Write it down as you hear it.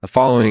The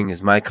following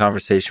is my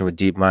conversation with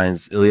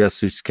DeepMind's Ilya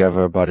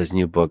Sutskever about his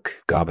new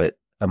book, Gobbet,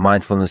 a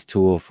mindfulness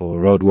tool for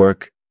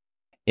roadwork.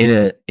 In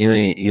it,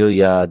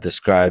 Ilya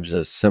describes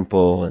a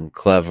simple and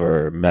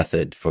clever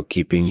method for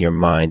keeping your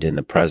mind in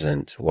the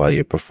present while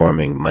you're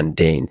performing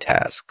mundane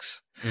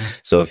tasks.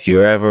 So if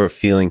you're ever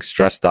feeling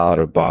stressed out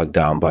or bogged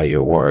down by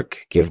your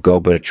work, give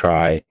Gobbet a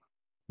try.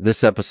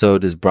 This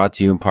episode is brought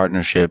to you in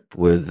partnership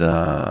with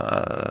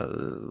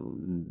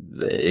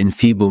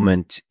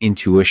Enfeeblement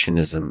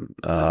Intuitionism,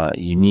 a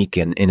unique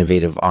and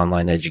innovative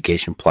online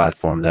education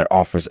platform that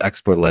offers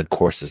expert-led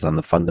courses on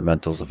the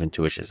fundamentals of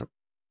intuitionism.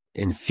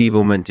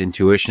 Enfeeblement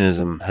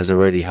Intuitionism has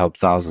already helped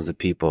thousands of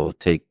people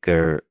take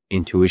their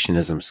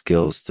intuitionism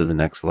skills to the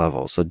next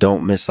level, so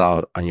don't miss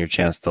out on your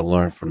chance to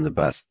learn from the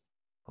best.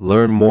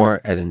 Learn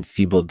more at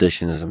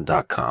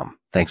enfeebleditionism.com.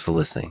 Thanks for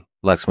listening.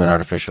 Lexman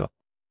Artificial.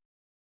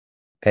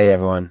 Hey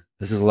everyone,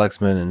 this is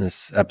Lexman, and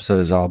this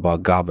episode is all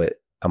about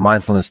Gobbet, a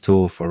mindfulness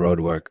tool for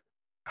roadwork.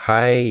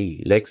 Hi,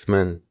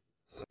 Lexman.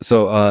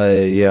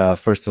 So,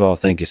 first of all,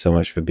 thank you so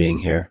much for being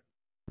here.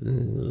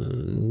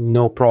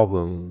 No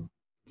problem.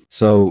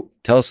 So,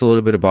 tell us a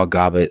little bit about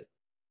Gobbet.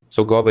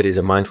 So Gobbet is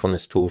a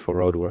mindfulness tool for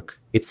roadwork.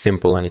 It's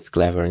simple and it's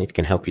clever, and it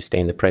can help you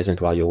stay in the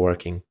present while you're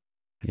working.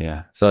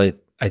 Yeah, so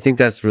I think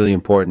that's really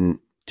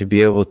important, to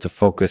be able to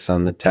focus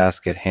on the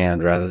task at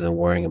hand rather than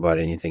worrying about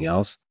anything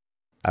else.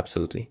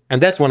 Absolutely.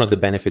 And that's one of the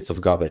benefits of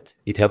Gobbet.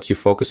 It helps you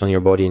focus on your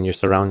body and your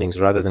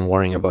surroundings rather than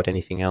worrying about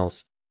anything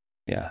else.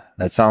 Yeah,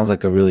 that sounds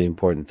like a really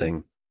important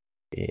thing.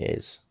 It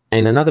is.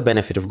 And another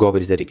benefit of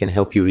Gobbet is that it can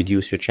help you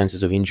reduce your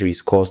chances of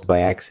injuries caused by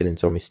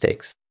accidents or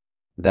mistakes.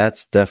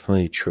 That's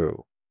definitely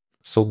true.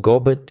 So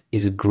Gobbet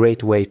is a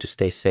great way to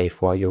stay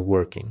safe while you're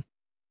working.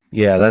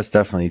 Yeah, that's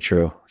definitely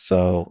true.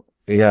 So,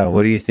 yeah,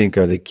 what do you think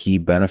are the key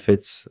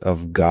benefits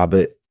of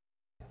Gobbet?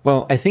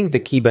 Well, I think the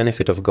key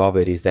benefit of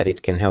Gobbet is that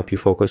it can help you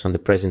focus on the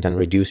present and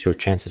reduce your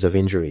chances of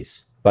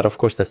injuries. But of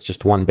course, that's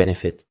just one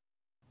benefit.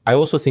 I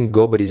also think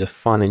Gobbet is a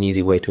fun and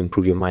easy way to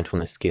improve your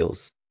mindfulness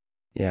skills.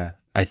 Yeah,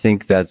 I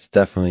think that's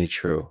definitely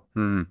true.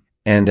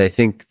 And I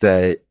think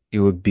that it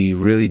would be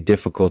really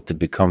difficult to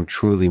become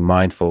truly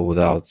mindful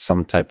without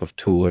some type of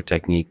tool or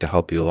technique to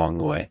help you along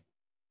the way.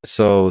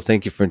 So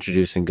thank you for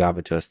introducing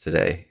Gobbet to us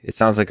today. It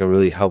sounds like a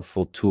really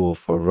helpful tool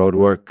for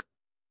roadwork.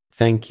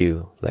 Thank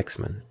you,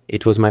 Lexman.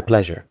 It was my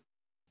pleasure.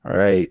 All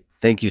right.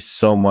 Thank you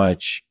so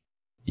much.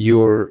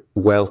 You're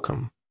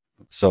welcome.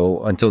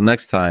 So until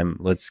next time,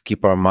 let's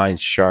keep our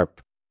minds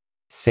sharp.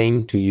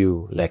 Same to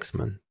you,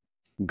 Lexman.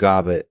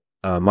 Gobbet,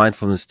 a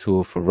mindfulness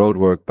tool for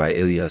roadwork by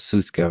Ilya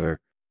Sutskever.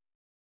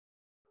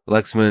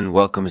 Lexman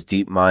welcomes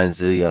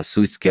DeepMind's Ilya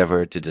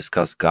Sutskever to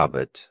discuss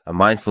Gobbet, a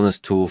mindfulness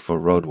tool for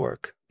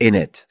roadwork. In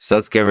it,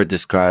 Sutskever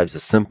describes a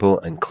simple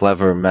and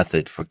clever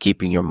method for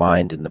keeping your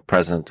mind in the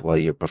present while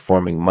you're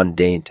performing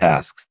mundane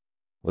tasks.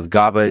 With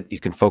Gobbet, you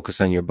can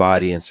focus on your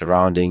body and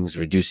surroundings,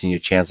 reducing your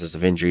chances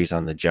of injuries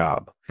on the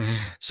job.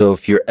 So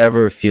if you're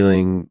ever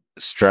feeling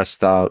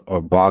stressed out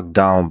or bogged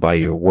down by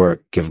your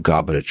work, give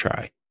Gobbet a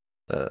try.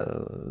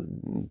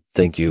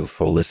 Thank you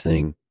for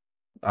listening.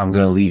 I'm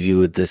going to leave you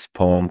with this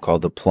poem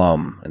called The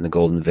Plum in the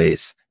Golden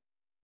Vase.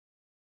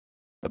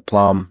 The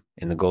plum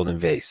in the golden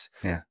vase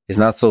is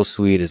not so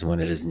sweet as when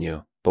it is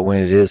new, but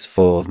when it is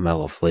full of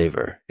mellow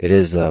flavor, it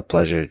is a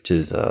pleasure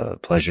to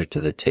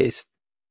the taste.